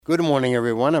Good morning,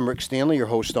 everyone. I'm Rick Stanley, your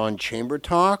host on Chamber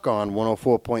Talk on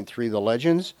 104.3 The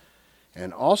Legends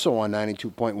and also on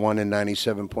 92.1 and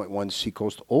 97.1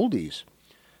 Seacoast Oldies.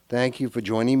 Thank you for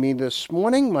joining me this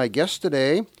morning. My guest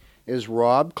today is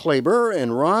Rob Klaber,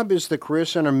 and Rob is the Career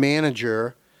Center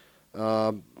manager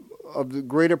of the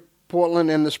Greater Portland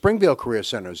and the Springvale Career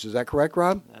Centers. Is that correct,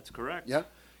 Rob? That's correct. Yeah.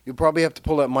 You probably have to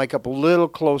pull that mic up a little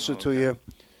closer to you.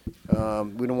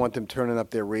 We don't want them turning up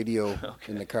their radio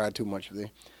in the car too much.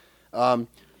 Rob,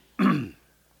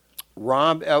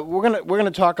 we're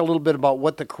gonna talk a little bit about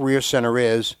what the Career Center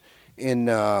is in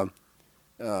in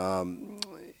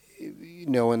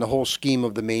the whole scheme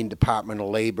of the Maine Department of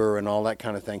Labor and all that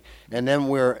kind of thing. And then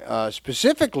we're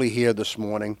specifically here this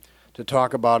morning to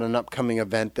talk about an upcoming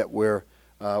event that we're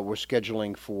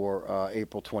scheduling for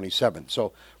April 27th.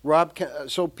 So, Rob,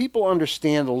 so people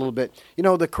understand a little bit. I'm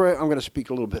going to speak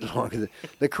a little bit longer.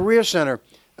 The Career Center,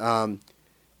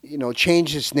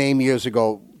 changed its name years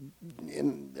ago.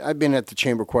 And I've been at the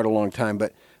Chamber quite a long time,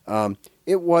 but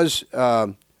it was,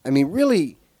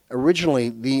 really originally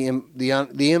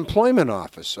the Employment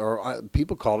Office, or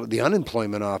people called it the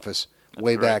Unemployment Office. That's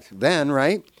way correct. Back then,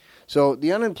 right? So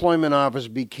the Unemployment Office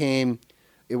became.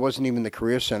 It wasn't even the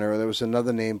Career Center. There was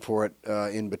another name for it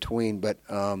in between. But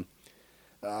a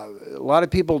lot of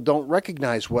people don't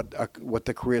recognize what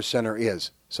the Career Center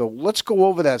is. So let's go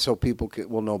over that so people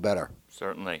will know better.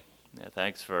 Certainly. Yeah,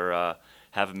 thanks for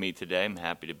having me today. I'm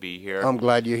happy to be here. I'm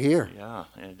glad you're here. Yeah,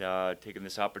 and taking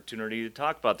this opportunity to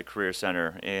talk about the Career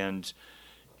Center. And,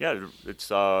 yeah, it's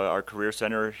our Career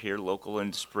Center here local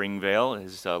in Springvale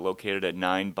is located at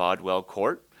 9 Bodwell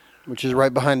Court. Which is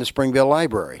right behind the Springvale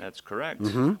Library. That's correct.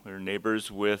 Mm-hmm. We're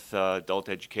neighbors with adult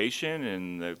education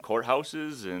and the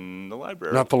courthouses and the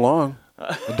library. Not for long.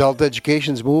 Adult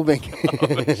education's moving.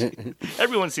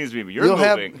 Everyone seems to be. You'll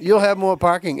moving. You'll have more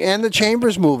parking. And the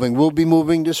Chamber's moving. We'll be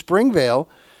moving to Springvale.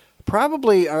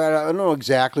 Probably, I don't know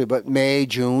exactly, but May,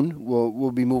 June,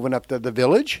 we'll be moving up to the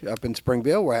Village up in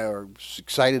Springvale. We're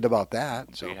excited about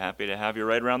that. So be happy to have you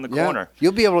right around the corner.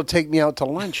 You'll be able to take me out to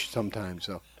lunch sometime.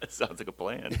 So that sounds like a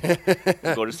plan.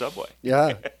 We'll go to Subway.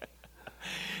 Yeah.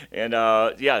 And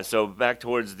so back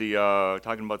towards the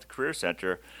talking about the Career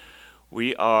Center,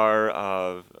 we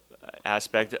are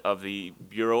aspect of the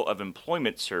Bureau of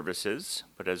Employment Services,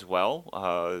 but as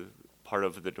well. Part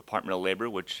of the Department of Labor,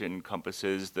 which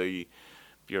encompasses the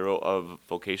Bureau of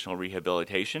Vocational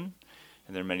Rehabilitation,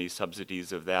 and there are many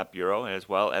subsidies of that bureau, as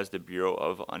well as the Bureau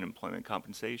of Unemployment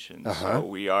Compensation. So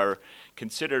we are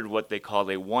considered what they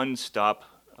call a one-stop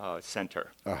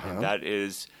center, and that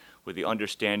is with the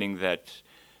understanding that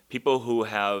people who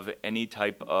have any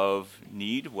type of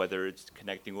need, whether it's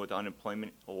connecting with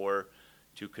unemployment or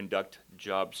to conduct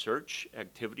job search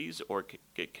activities or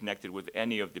get connected with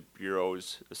any of the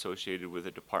bureaus associated with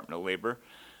the Department of Labor,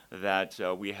 that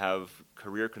we have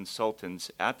career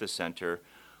consultants at the center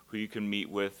who you can meet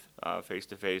with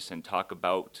face-to-face and talk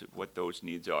about what those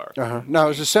needs are. Now,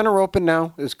 is the center open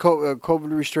now? Is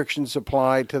COVID restrictions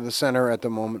applied to the center at the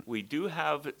moment? We do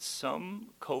have some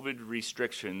COVID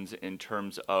restrictions in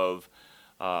terms of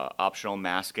optional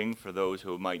masking for those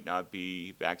who might not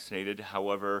be vaccinated.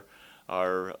 However,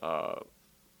 our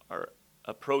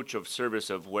approach of service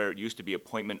of where it used to be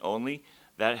appointment only,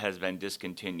 that has been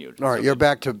discontinued. All right, you're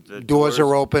back to doors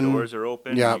are open. Doors are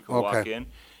open. Yeah, you can walk in,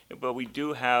 but we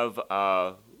do have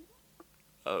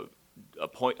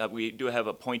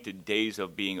appointed days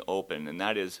of being open, and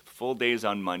that is full days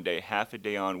on Monday, half a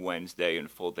day on Wednesday, and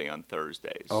full day on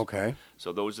Thursdays. Okay.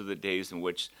 So those are the days in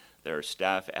which there are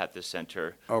staff at the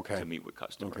center to meet with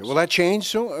customers. Okay. Will that change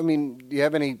soon? I mean, do you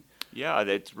have any? Yeah,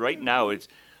 right now it's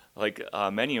like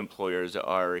many employers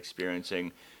are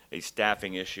experiencing a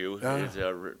staffing issue is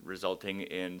resulting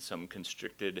in some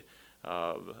constricted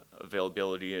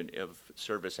availability of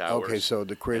service hours. Okay, so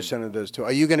the Career Center does too.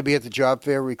 Are you going to be at the job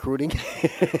fair recruiting?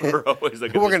 We're always We're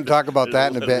going to talk about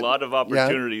that in a bit. A lot of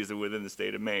opportunities within the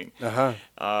state of Maine.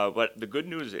 But the good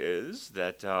news is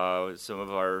that some of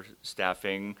our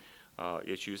staffing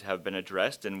issues have been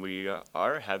addressed, and we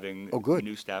are having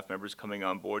new staff members coming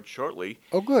on board shortly.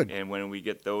 Oh, good. And when we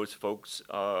get those folks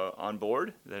on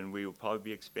board, then we will probably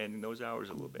be expanding those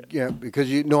hours a little bit. Yeah, because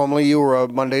normally you were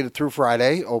Monday through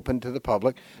Friday, open to the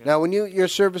public. Yeah. Now, when your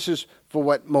services, for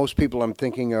what most people I'm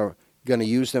thinking are going to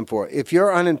use them for, if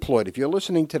you're unemployed, if you're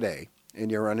listening today and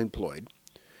you're unemployed,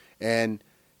 and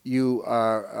you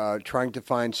are trying to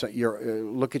find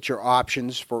look at your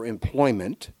options for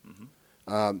employment,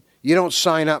 you don't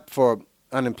sign up for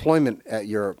unemployment at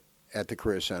the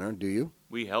Career Center, do you?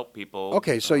 We help people.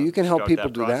 Okay, so you can help people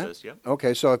do process, that. Yep.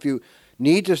 Okay, so if you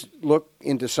need to look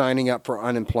into signing up for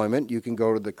unemployment, you can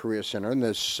go to the Career Center, and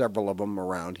there's several of them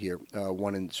around here,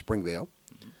 one in Springvale.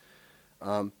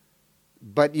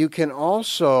 But you can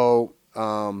also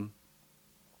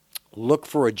look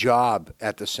for a job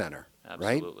at the center,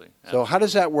 right? Absolutely. So how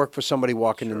does that work for somebody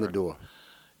walking in the Sure. door?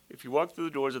 If you walk through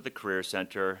the doors at the Career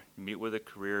Center, meet with a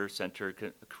Career Center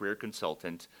career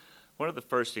consultant, one of the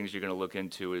first things you're going to look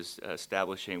into is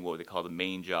establishing what they call the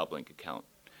main job link account.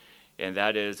 And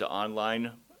that is an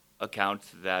online account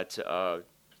that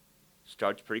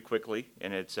starts pretty quickly,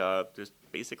 and it's just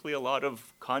basically a lot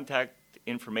of contact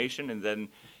information and then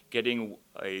getting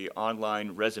a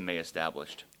online resume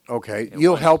established. Okay, And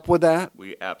you'll once- help with that?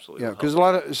 We absolutely Yeah, will because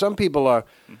help. some people are,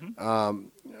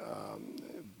 Mhm.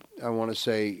 I want to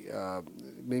say,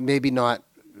 maybe not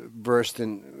versed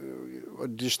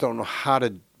in, just don't know how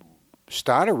to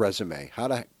start a resume, how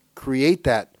to create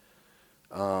that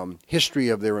history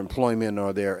of their employment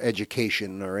or their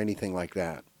education or anything like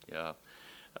that. Yeah,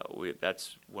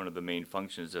 that's one of the main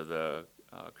functions of the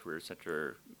Career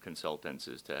Center consultants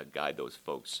is to guide those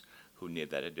folks who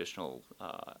need that additional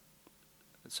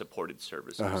supported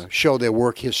services. Show their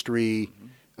work history,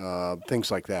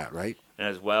 things like that, right? And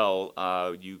as well,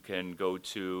 you can go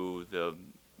to the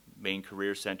main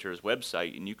Career Center's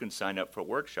website and you can sign up for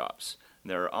workshops.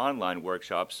 And there are online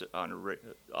workshops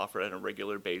offered on a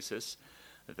regular basis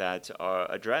that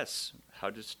address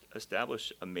how to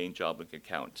establish a main job link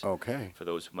account. Okay. For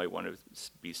those who might want to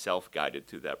be self-guided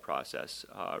through that process,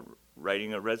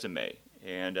 writing a resume,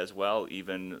 and as well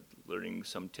even learning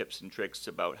some tips and tricks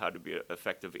about how to be an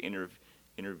effective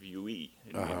interviewee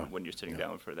when you're sitting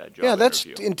down for that job Yeah, that's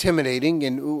interview. intimidating,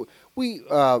 and we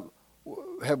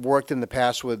have worked in the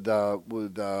past with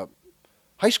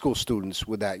high school students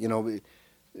with that. You know,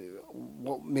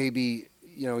 what maybe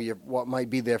what might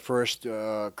be their first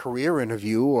career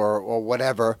interview or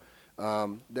whatever.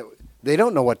 They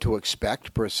don't know what to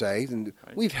expect per se, and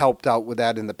Right. we've helped out with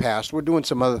that in the past. We're doing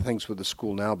some other things with the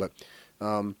school now, but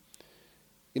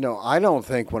I don't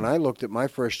think when I looked at my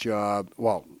first job,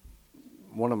 well,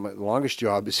 one of my longest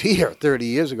jobs is here 30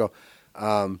 years ago.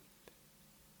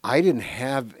 I didn't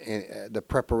have the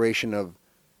preparation of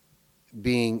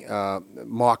being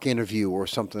mock interview or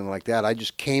something like that. I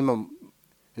just came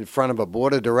in front of a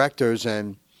board of directors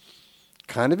and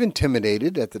kind of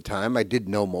intimidated at the time. I did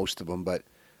know most of them, but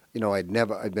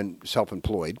I'd been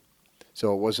self-employed,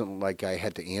 so it wasn't like I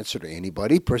had to answer to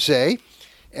anybody per se.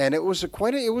 And it was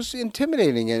it was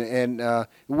intimidating, and it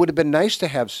would have been nice to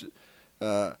have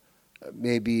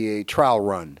maybe a trial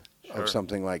run Sure. of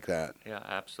something like that. Yeah,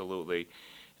 absolutely.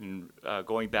 And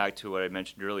going back to what I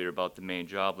mentioned earlier about the main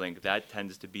job link, that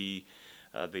tends to be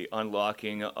the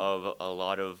unlocking of a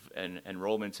lot of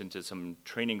enrollments into some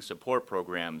training support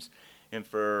programs. And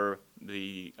for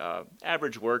the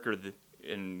average worker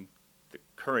in the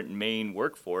current Maine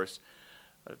workforce,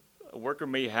 a worker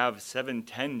may have 7,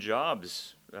 10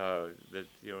 jobs.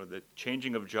 The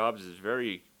changing of jobs is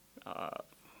very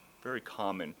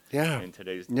common in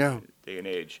today's day and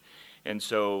age. And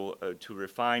so to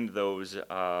refine those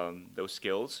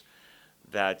skills,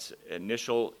 that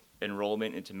initial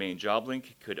enrollment into Maine Job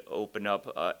Link could open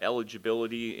up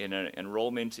eligibility in an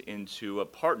enrollment into a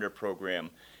partner program.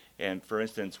 And for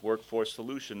instance, Workforce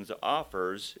Solutions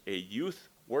offers a youth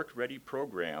work-ready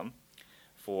program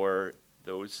for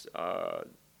those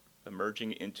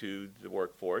emerging into the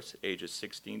workforce, ages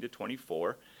 16 to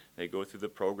 24. They go through the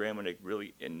program, and it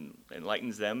really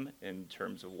enlightens them in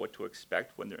terms of what to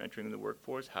expect when they're entering the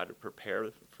workforce, how to prepare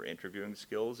for interviewing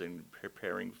skills and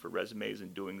preparing for resumes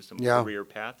and doing some career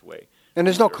pathway. And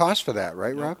there's no cost for that,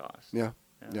 right, No Rob? cost. Yeah.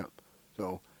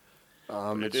 So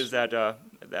But it is that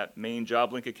main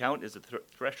job link account is a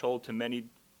threshold to many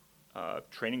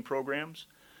training programs.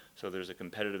 So there's a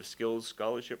competitive skills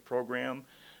scholarship program,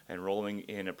 enrolling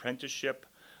in apprenticeship,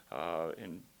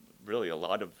 and really a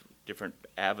lot of different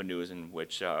avenues in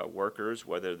which workers,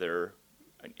 whether they're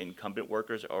incumbent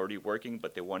workers already working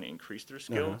but they want to increase their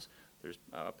skills, there's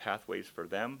pathways for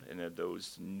them, and then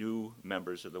those new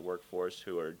members of the workforce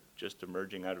who are just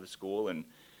emerging out of school and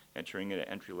entering into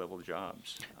entry-level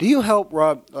jobs. do you help,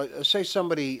 Rob? Say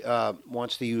somebody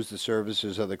wants to use the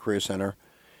services of the Career Center,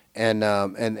 and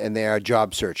they are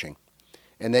job searching,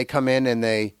 and they come in and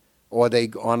they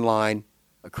online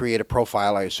create a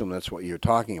profile. I assume that's what you're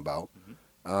talking about,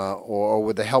 or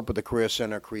with the help of the Career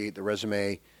Center, create the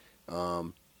resume,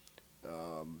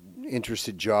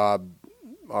 interested job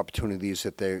opportunities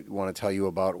that they want to tell you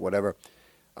about, whatever.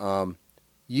 Do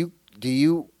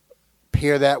you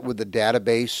pair that with the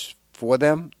database for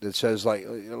them that says, like,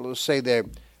 let's say they're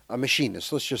a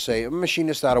machinist. Let's just say a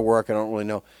machinist out of work. I don't really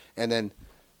know. And then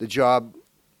the job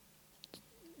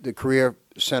the Career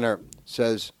Center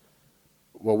says,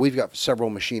 well, we've got several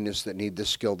machinists that need this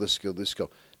skill, this skill, this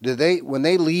skill. Do they, when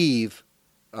they leave,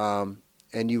 and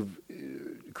you've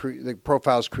the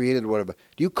profile's created or whatever,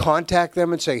 do you contact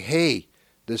them and say, hey,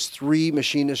 there's 3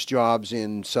 machinist jobs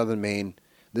in Southern Maine.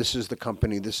 This is the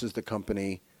company. This is the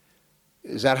company.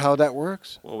 Is that how that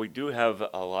works? Well, we do have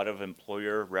a lot of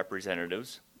employer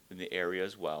representatives in the area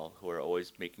as well, who are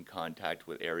always making contact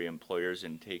with area employers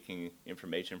and taking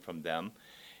information from them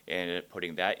and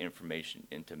putting that information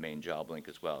into Maine Job Link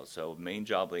as well. So Maine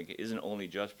Job Link isn't only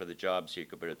just for the job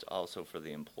seeker, but it's also for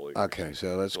the employers. Okay,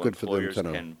 so that's good for them to know.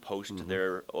 Employers can post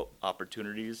their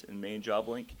opportunities in Maine Job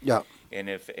Link. Yeah. And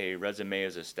if a resume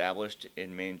is established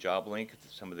in Maine Job Link,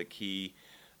 some of the key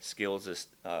skills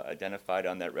identified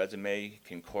on that resume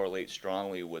can correlate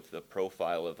strongly with the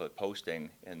profile of a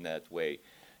posting, and that way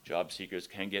job seekers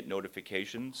can get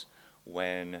notifications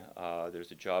when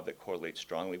there's a job that correlates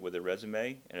strongly with a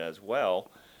resume, and as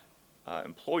well,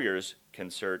 employers can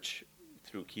search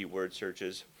through keyword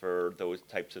searches for those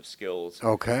types of skills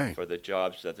for the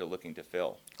jobs that they're looking to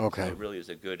fill. Okay. So it really is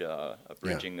a good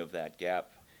bridging of that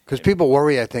gap. Because people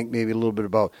worry, I think, maybe a little bit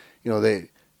about,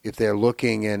 if they're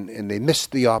looking and they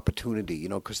missed the opportunity,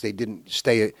 because they didn't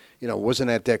stay, wasn't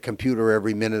at their computer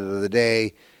every minute of the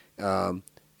day,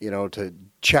 to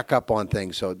check up on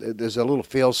things. So there's a little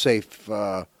fail-safe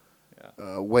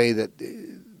way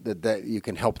that you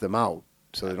can help them out,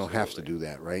 so they don't have to do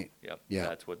that, right? Yep. Yeah.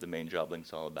 That's what the Maine Job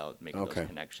Link's all about, making those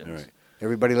connections. All right.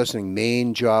 Everybody listening,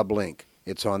 Maine Job Link.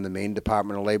 It's on the Maine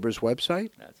Department of Labor's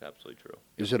website. That's absolutely true.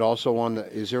 Is it also on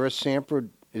is there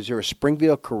a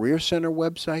Springfield Career Center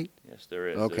website? Yes, there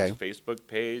is. Okay. There's Facebook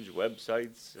page,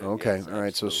 websites. Okay, yes, all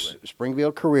right. So absolutely.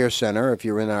 Springfield Career Center, if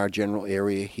you're in our general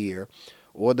area here,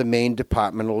 or the Maine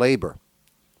Department of Labor,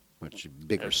 which is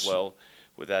bigger. As well,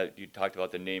 with that, you talked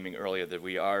about the naming earlier, that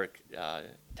we are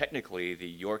technically the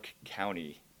York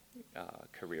County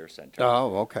Career Center.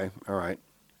 Oh, okay, all right.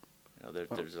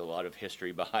 There's a lot of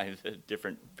history behind the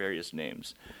different various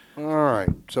names. All right,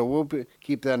 so we'll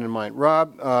keep that in mind.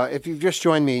 Rob, if you've just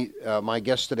joined me, my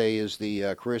guest today is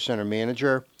the Career Center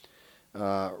manager,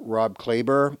 Rob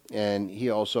Klaber, and he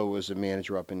also is a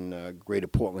manager up in Greater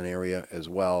Portland area as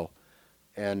well.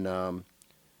 And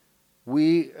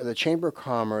the Chamber of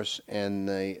Commerce and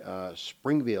the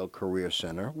Springfield Career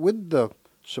Center, with the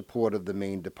support of the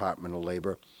Maine Department of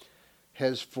Labor,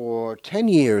 has for 10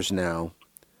 years now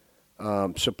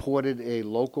supported a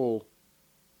local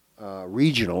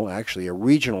regional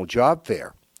job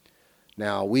fair.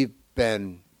 Now, we've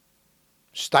been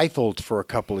stifled for a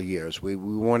couple of years. We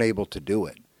weren't able to do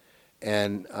it.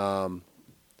 And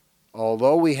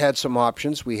although we had some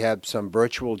options, we had some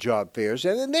virtual job fairs,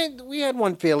 and then we had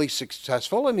one fairly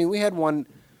successful. I mean, we had one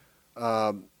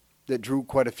that drew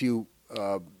quite a few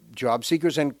job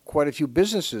seekers and quite a few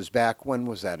businesses back. When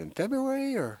was that, in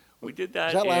February? Or we did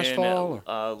that, was that last fall?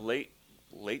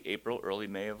 Late April, early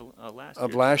May of last year.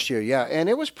 Of last year, yeah. And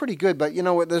it was pretty good, but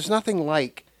there's nothing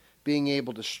like being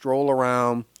able to stroll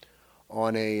around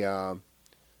on in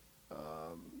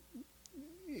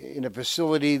a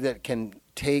facility that can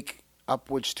take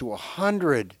upwards to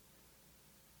 100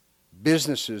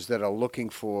 businesses that are looking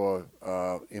for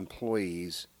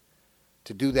employees,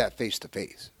 to do that face to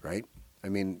face, right? I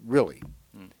mean, really.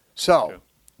 So, True.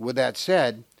 With that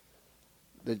said,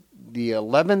 the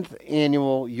 11th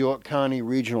annual York County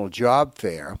Regional Job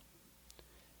Fair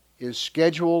is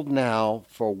scheduled now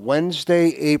for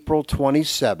Wednesday, April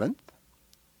 27th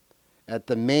at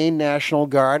the Maine National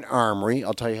Guard Armory.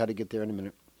 I'll tell you how to get there in a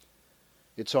minute.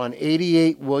 It's on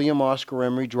 88 William Oscar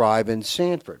Emery Drive in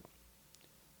Sanford.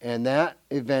 And that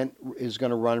event is going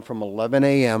to run from 11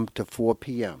 a.m. to 4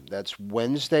 p.m. That's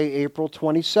Wednesday, April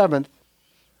 27th,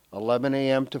 11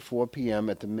 a.m. to 4 p.m.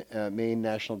 at the Maine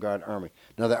National Guard Armory.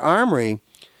 Now, the Armory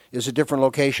is a different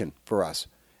location for us.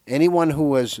 Anyone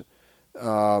who has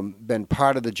been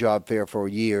part of the job fair for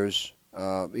years,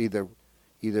 either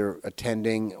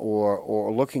attending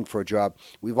or looking for a job,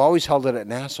 we've always held it at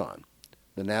Nassau,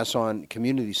 the Nassau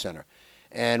Community Center.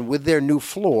 And with their new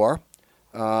floor,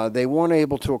 they weren't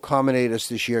able to accommodate us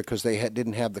this year because they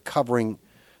didn't have the covering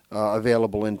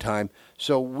available in time.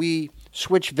 So we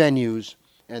switched venues,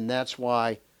 and that's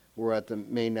why we're at the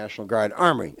Maine National Guard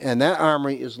Armory. And that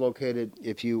armory is located,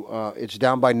 it's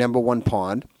down by Number One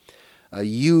Pond, a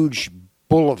huge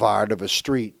boulevard of a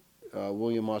street,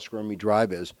 William Oscar Emery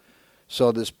Drive is.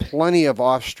 So there's plenty of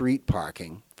off-street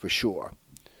parking, for sure.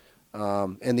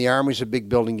 And the Armory's a big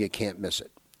building, you can't miss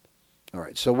it. All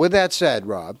right, so with that said,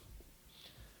 Rob,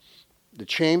 the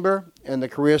Chamber and the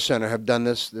Career Center have done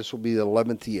this. This will be the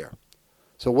 11th year.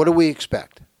 So what do we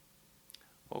expect?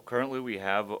 Well, currently we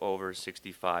have over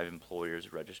 65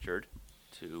 employers registered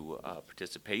to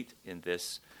participate in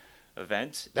this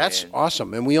event. That's And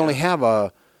awesome. And we only have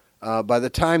by the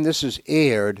time this is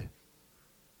aired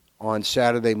on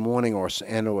Saturday morning or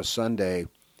Sunday,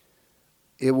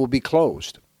 it will be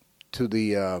closed to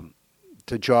the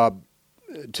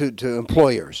to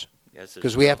employers, yes,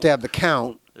 because we have to have the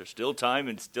count. there's still time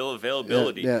and still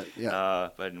availability. Yeah.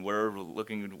 But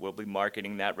we'll be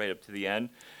marketing that right up to the end.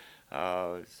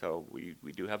 So we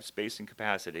do have space and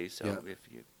capacity. So Yeah. if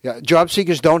you, Yeah, job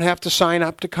seekers don't have to sign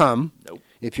up to come. Nope.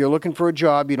 If you're looking for a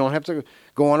job, you don't have to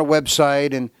go on a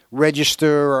website and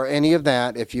register or any of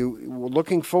that. If you were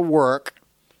looking for work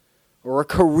or a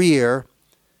career,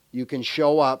 you can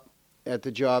show up at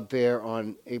the job fair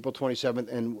on April 27th.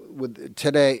 And with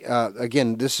today,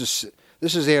 again, this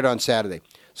is aired on Saturday.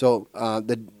 So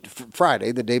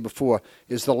Friday, the day before,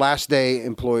 is the last day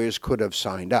employers could have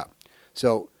signed up.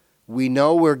 So we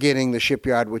know we're getting the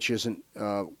shipyard, which isn't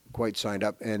quite signed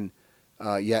up, and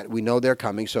yet we know they're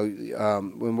coming. So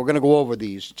we're going to go over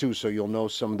these too, so you'll know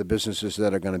some of the businesses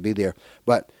that are going to be there.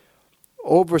 But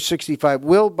over 65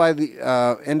 will, by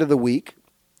the end of the week,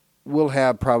 we'll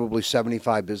have probably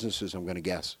 75 businesses, I'm going to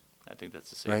guess. I think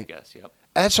that's a safe Right. guess. Yep.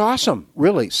 That's awesome,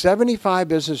 really. 75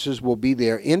 businesses will be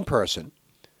there in person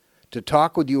to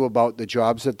talk with you about the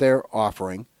jobs that they're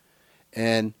offering.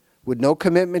 And with no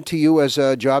commitment to you as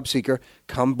a job seeker,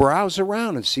 come browse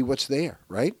around and see what's there,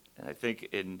 right? And I think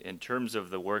in terms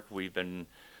of the work we've been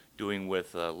doing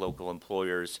with local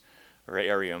employers or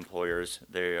area employers,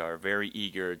 they are very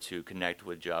eager to connect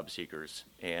with job seekers.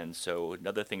 And so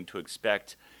another thing to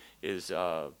expect is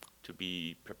to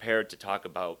be prepared to talk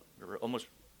about almost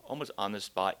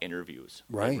on-the-spot interviews.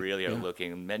 Right, They really are yeah.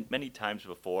 looking. Many times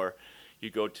before, you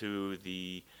go to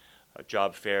the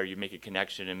job fair, you make a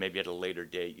connection, and maybe at a later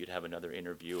date you'd have another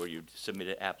interview or you'd submit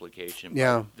an application. But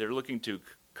Yeah. they're looking to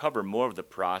cover more of the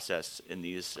process in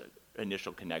these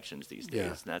initial connections these days. Yeah.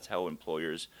 And that's how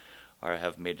employers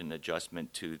have made an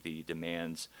adjustment to the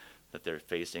demands that they're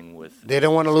facing with They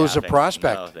don't want to lose a staffing.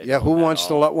 prospect. No, they Yeah, who don't at wants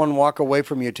to all. let one walk away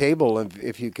from your table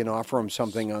if you can offer them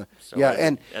something? So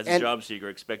Yeah, as a job seeker,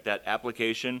 expect that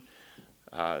application,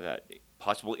 that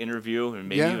possible interview, and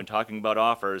maybe Yeah. even talking about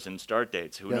offers and start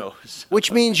dates. Who Yeah. knows?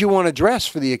 Which means you want to dress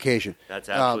for the occasion. That's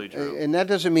absolutely true. And that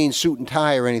doesn't mean suit and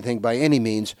tie or anything by any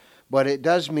means, but it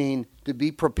does mean to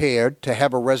be prepared, to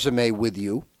have a resume with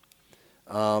you.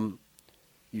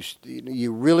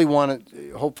 You really want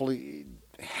to hopefully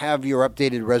have your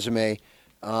updated resume.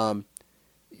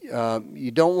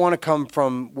 You don't want to come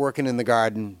from working in the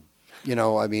garden,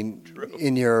 True.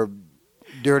 in your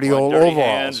dirty You want old dirty overalls,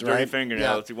 hands, right? dirty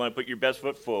fingernails. You want to put your best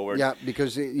foot forward. Yeah,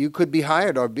 because you could be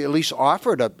hired or be at least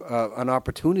offered an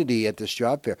opportunity at this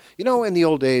job fair. In the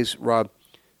old days, Rob,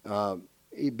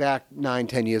 back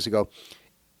 9-10 years ago,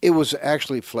 it was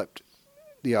actually flipped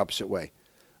the opposite way.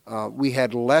 We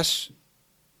had less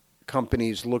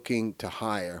companies looking to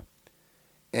hire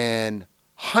and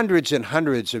hundreds and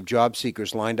hundreds of job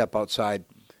seekers lined up outside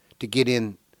to get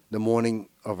in the morning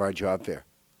of our job fair.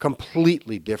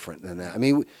 Completely different than that. I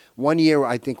mean, one year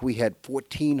I think we had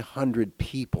 1,400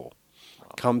 people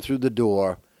come through the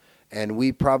door, and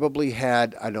we probably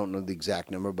had, I don't know the exact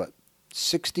number, but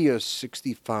 60 or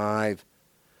 65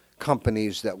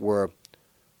 companies that were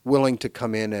willing to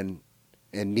come in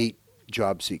and meet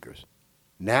job seekers.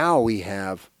 Now we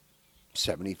have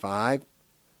 75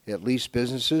 at least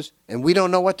businesses, and we don't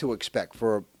know what to expect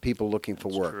for people looking for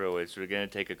work. True. We're going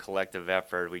to take a collective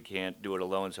effort. We can't do it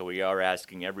alone, so we are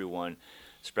asking everyone,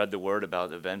 spread the word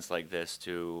about events like this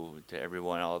to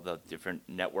everyone, all the different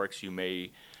networks you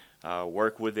may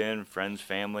work within, friends,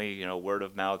 family. Word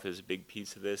of mouth is a big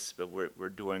piece of this, but we're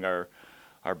doing our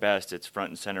best. It's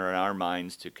front and center in our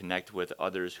minds to connect with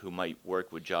others who might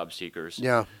work with job seekers.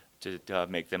 Yeah. To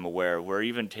make them aware. We're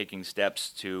even taking steps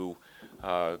to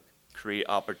create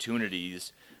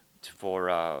opportunities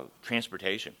for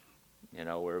transportation.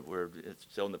 We're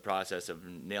still in the process of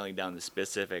nailing down the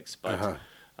specifics, but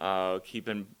keep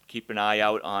an eye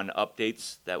out on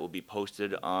updates that will be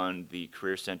posted on the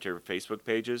Career Center Facebook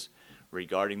pages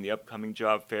regarding the upcoming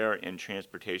job fair and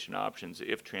transportation options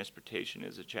if transportation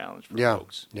is a challenge for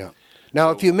folks. Yeah.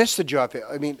 Now, So- if you miss the job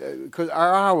fair, because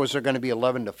our hours are going to be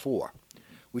 11 to 4.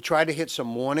 We try to hit some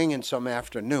morning and some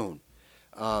afternoon.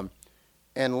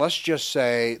 And let's just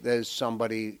say there's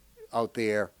somebody out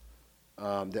there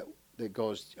that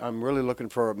goes, I'm really looking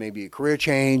for maybe a career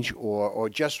change or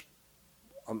just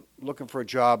I'm looking for a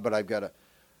job, but I've got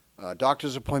a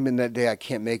doctor's appointment that day. I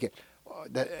can't make it.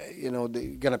 They're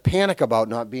going to panic about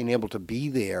not being able to be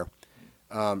there.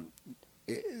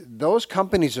 Those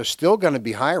companies are still going to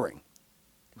be hiring.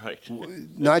 Right.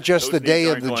 not just Those the day needs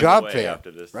of aren't the going job away fair,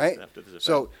 after this, right? After this event.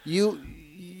 So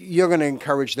you're going to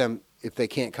encourage them if they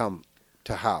can't come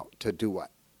to do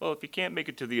what? Well, if you can't make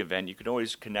it to the event, you can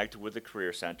always connect with the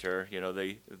Career Center. You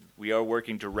know, we are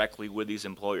working directly with these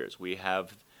employers. We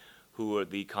have who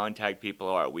the contact people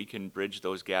are. We can bridge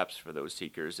those gaps for those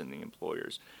seekers and the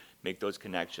employers, make those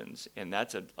connections. And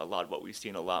that's a lot of what we've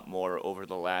seen a lot more over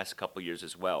the last couple of years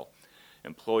as well.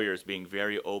 Employers being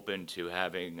very open to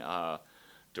having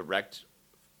direct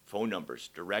phone numbers,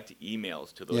 direct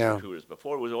emails to those Yeah. recruiters.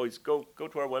 Before it was always go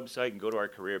to our website and go to our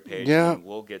career page, Yeah. and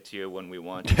we'll get to you when we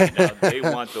want to. Now they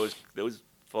want those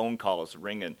phone calls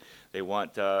ringing. They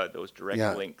want those direct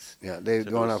Yeah. links. Yeah, they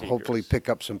to want those to hopefully seekers. pick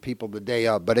up some people the day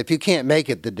of. But if you can't make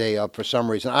it the day of for some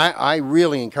reason, I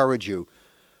really encourage you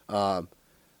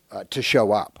to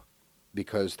show up,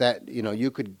 because that you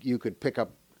could pick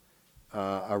up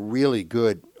a really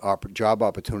good job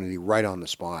opportunity right on the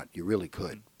spot. You really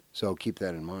could. So keep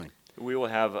that in mind. We will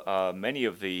have many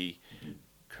of the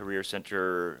Career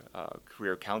Center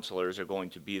career counselors are going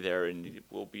to be there, and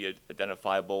will be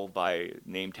identifiable by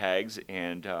name tags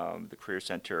and the Career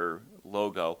Center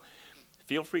logo.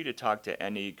 Feel free to talk to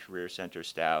any Career Center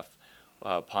staff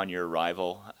upon your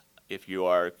arrival. If you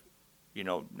are,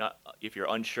 if you're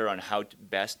unsure on how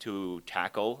best to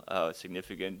tackle a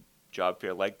significant job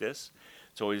fair like this,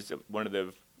 it's always one of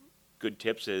the good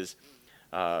tips is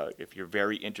if you're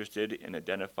very interested in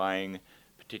identifying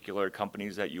particular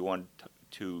companies that you want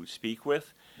to speak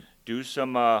with, do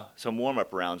some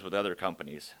warm-up rounds with other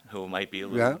companies who might be a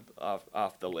little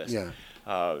off the list. Yeah.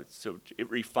 So it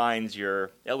refines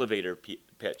your elevator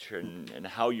pitch and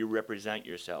how you represent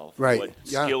yourself, Right. what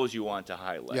Yeah. skills you want to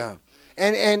highlight. Yeah.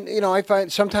 And I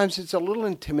find sometimes it's a little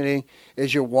intimidating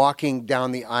as you're walking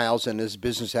down the aisles and there's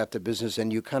business after business,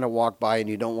 and you kind of walk by and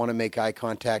you don't want to make eye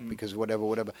contact because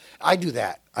whatever. I do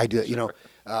that.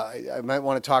 I might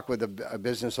want to talk with a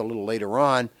business a little later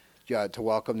on to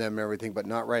welcome them and everything, but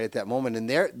not right at that moment. And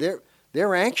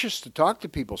they're anxious to talk to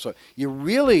people. So you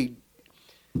really,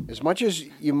 as much as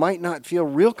you might not feel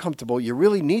real comfortable, you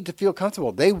really need to feel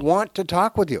comfortable. They want to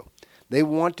talk with you. They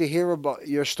want to hear about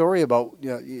your story, about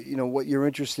what you're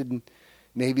interested in.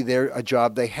 Maybe they're a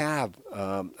job they have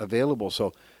available.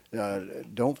 So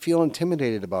don't feel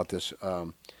intimidated about this.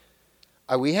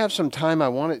 We have some time. I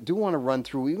want to run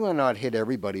through. We will not hit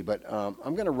everybody, but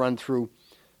I'm going to run through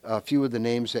a few of the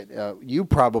names that you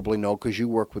probably know because you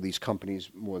work with these companies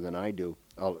more than I do.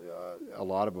 A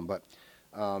lot of them, but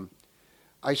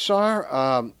I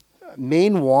saw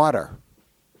Maine Water.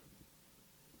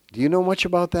 Do you know much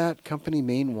about that company,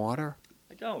 Maine Water?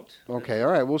 I don't. Okay,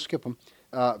 all right, we'll skip them.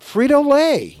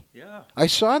 Frito-Lay. Yeah. I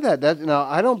saw that. Now,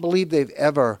 I don't believe they've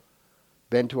ever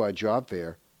been to our job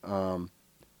fair.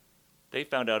 They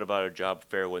found out about our job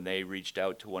fair when they reached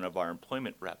out to one of our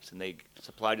employment reps, and they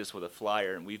supplied us with a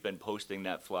flyer, and we've been posting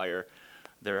that flyer.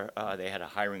 They had a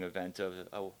hiring event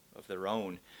of their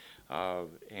own,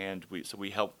 and we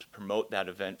helped promote that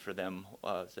event for them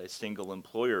as a single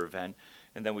employer event,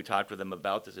 and then we talked with them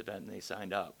about this event, and they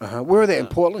signed up. Where are they? In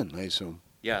Portland, I assume.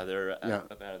 Yeah, they're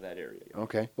up out of that area. Yeah.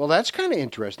 Okay. Well, that's kind of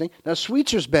interesting. Now,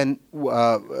 Sweetzer's been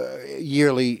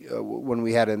yearly, when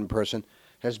we had it in person,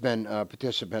 has been a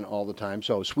participant all the time.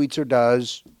 So Sweetser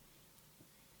does.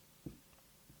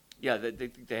 Yeah,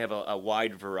 they have a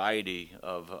wide variety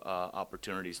of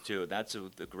opportunities, too. That's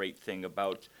the great thing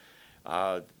about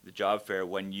the job fair.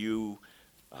 When you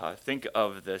think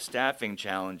of the staffing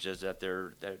challenges that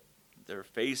they're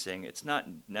facing, it's not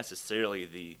necessarily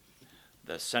the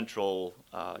central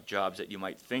jobs that you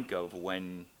might think of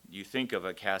when you think of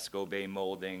a Casco Bay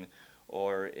Molding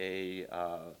or a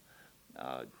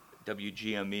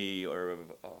WGME or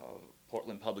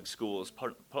Portland Public Schools.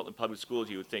 Portland Public Schools,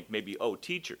 you would think maybe,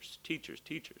 teachers,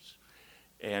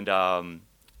 and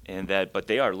that, but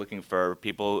they are looking for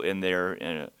people in their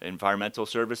environmental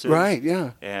services, Right.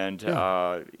 Yeah. and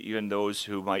even those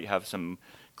who might have some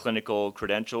clinical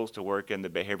credentials to work in the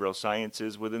behavioral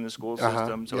sciences within the school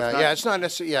system. So it's not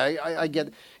necessarily. Yeah, I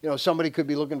get. Somebody could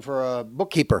be looking for a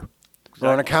bookkeeper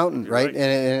or an accountant, You're right? right.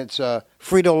 And it's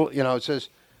Frito. It says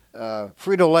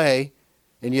Frito-Lay,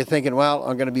 and you're thinking, well,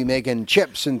 I'm going to be making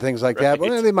chips and things like that. Right.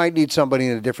 Well, they might need somebody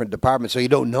in a different department, so you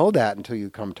don't know that until you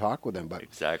come talk with them. But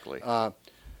Exactly.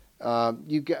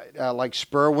 you got like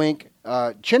Spurwink,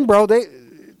 Chinbro.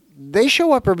 They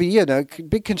show up every year. They're a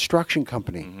big construction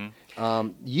company.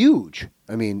 Huge.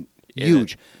 I mean,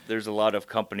 huge. There's a lot of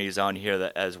companies on here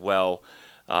that as well.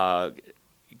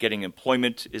 getting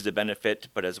employment is a benefit,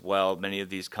 but as well, many of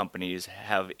these companies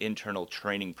have internal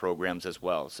training programs as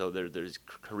well. So there's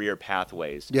career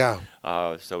pathways. Yeah.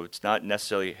 So it's not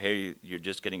necessarily, hey, you're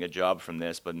just getting a job from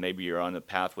this, but maybe you're on the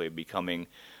pathway of becoming,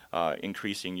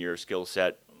 increasing your skill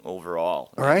set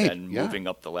overall, Right, and yeah. moving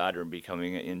up the ladder and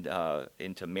becoming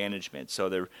into management. So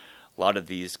a lot of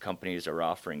these companies are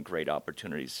offering great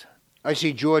opportunities. I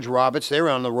see George Roberts. They're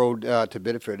on the road to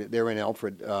Biddeford. They're in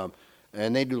Alfred,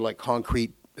 and they do like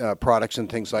concrete products and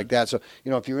things like that. So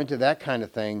if you're into that kind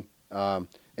of thing, and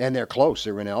they're close,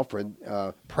 they're in Alfred.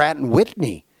 Pratt and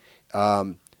Whitney,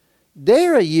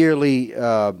 they're a yearly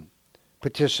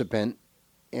participant,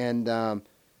 and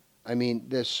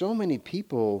there's so many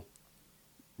people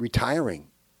retiring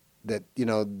that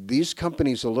these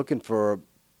companies are looking for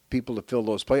people to fill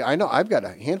those places. I know I've got a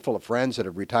handful of friends that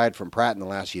have retired from Pratt in the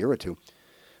last year or two,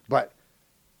 but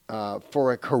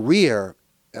for a career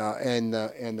and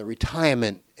the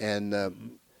retirement and the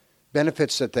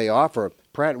benefits that they offer,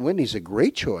 Pratt & Whitney's a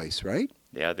great choice, right?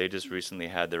 Yeah, they just recently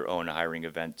had their own hiring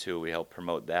event too. We helped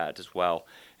promote that as well.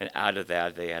 And out of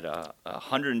that, they had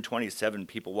 127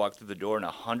 people walk through the door and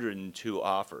 102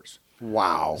 offers.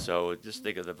 Wow. So just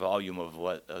think of the volume of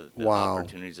what the Wow.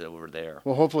 opportunities that were there.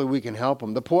 Well, hopefully we can help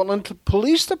them. The Portland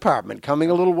Police Department coming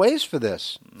a little ways for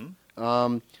this.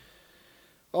 Mm-hmm.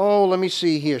 Let me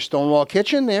see here. Stonewall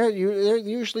Kitchen, they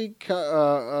usually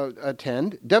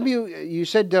attend. You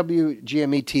said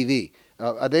WGME TV.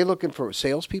 Are they looking for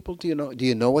salespeople? Do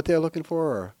you know what they're looking for?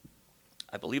 Or?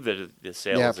 I believe that the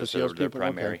sales is their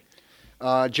primary.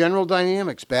 Okay. General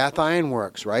Dynamics, Bath Iron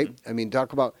Works, right? Mm-hmm.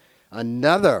 Talk about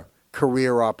another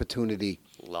career opportunity.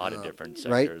 A lot of different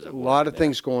Right? sectors. A lot of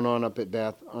things going on up at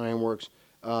Bath Iron Works.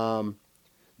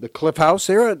 The Cliff House,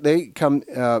 they come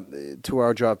to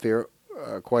our job fair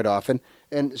quite often.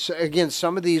 And so, again,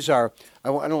 some of these are, I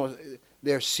don't know,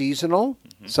 they're seasonal.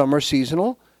 Mm-hmm. Some are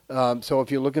seasonal. So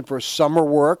if you're looking for summer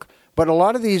work, but a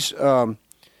lot of these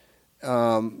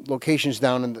locations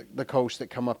down in the coast that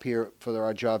come up here for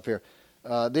our job fair,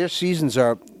 their seasons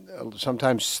are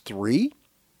sometimes 3,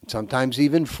 sometimes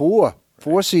even 4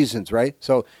 seasons, right?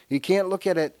 So you can't look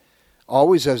at it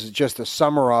always as just a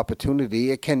summer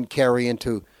opportunity. It can carry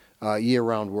into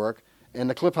year-round work. And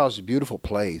the Cliff House is a beautiful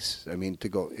place. To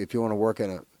go, if you want to work in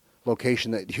a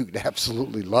location that you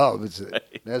absolutely love,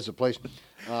 there's a place.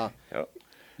 Yep.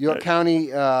 York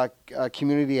County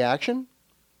Community Action,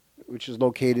 which is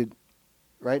located,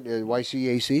 right,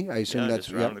 YCAC. I assume that's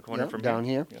just around the corner from down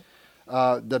here.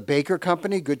 Yep. The Baker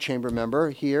Company, good chamber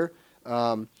member here.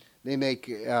 They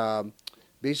make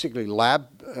basically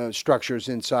lab structures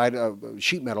inside of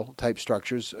sheet metal type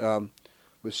structures.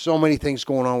 With so many things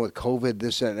going on with COVID,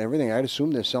 this, that, and everything, I'd assume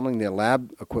they're selling their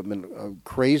lab equipment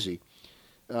crazy.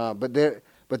 But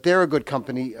they're a good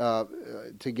company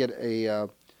to get a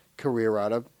career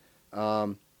out of.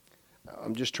 I'm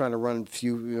just trying to run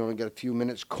we only got a few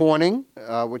minutes. Corning,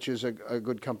 which is a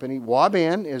good company.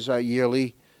 Waban is a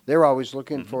yearly. They're always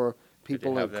looking for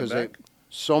people because they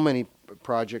so many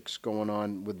projects going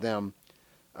on with them.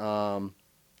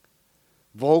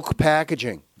 Volk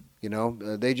Packaging.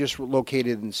 They just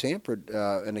located in Sanford,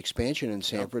 an expansion in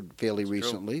Sanford fairly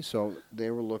recently. True. So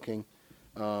they were looking.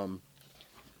 There's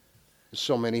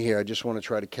so many here. I just want to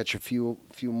try to catch a few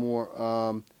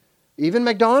more. Even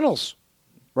McDonald's,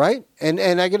 right? And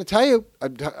I got to tell you,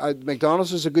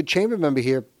 McDonald's is a good chamber member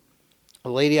here. A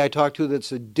lady I talked to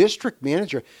that's a district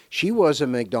manager. She was a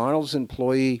McDonald's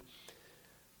employee,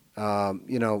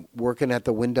 working at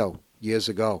the window years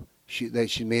ago. She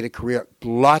made a career.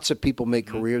 Lots of people make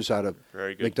careers out of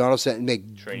McDonald's and make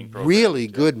really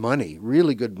good money.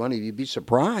 Really good money. You'd be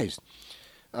surprised.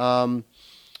 Boy,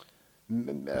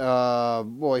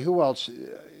 who else?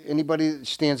 Anybody that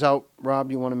stands out,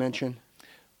 Rob, you want to mention?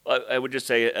 I would just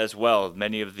say as well,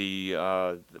 many of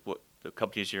the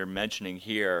companies you're mentioning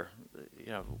here,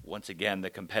 once again, the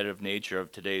competitive nature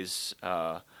of today's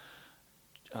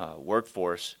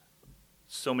workforce.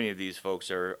 So many of these folks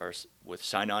are with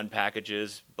sign-on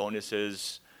packages,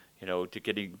 bonuses, to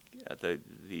getting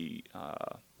the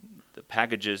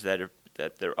packages that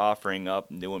they're offering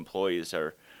up. New employees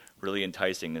are really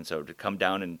enticing, and so to come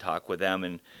down and talk with them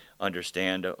and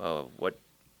understand what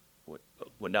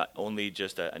not only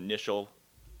just an initial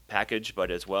package,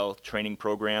 but as well training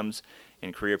programs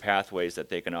and career pathways that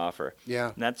they can offer.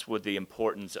 Yeah, and that's what the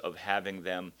importance of having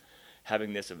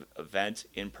this event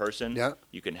in person. Yeah.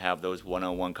 You can have those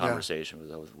one-on-one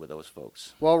conversations with those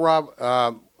folks. Well, Rob,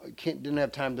 didn't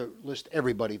have time to list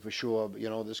everybody for sure.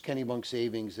 But, this Kenny Bunk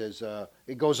Savings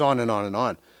it goes on and on and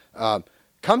on.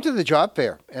 Come to the job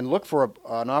fair and look for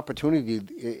an opportunity.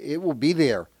 It will be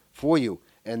there for you.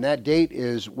 And that date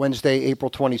is Wednesday,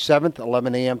 April 27th,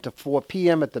 11 a.m. to 4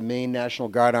 p.m. at the Maine National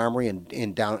Guard Armory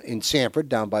in Sanford,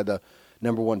 down by the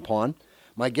number 1 pond.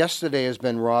 My guest today has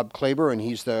been Rob Klaber, and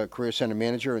he's the Career Center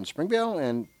Manager in Springvale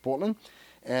and Portland,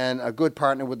 and a good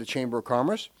partner with the Chamber of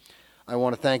Commerce. I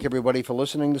want to thank everybody for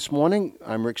listening this morning.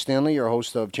 I'm Rick Stanley, your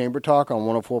host of Chamber Talk on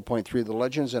 104.3 The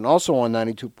Legends and also on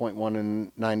 92.1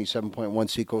 and 97.1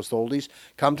 Seacoast Oldies.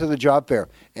 Come to the job fair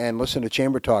and listen to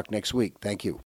Chamber Talk next week. Thank you.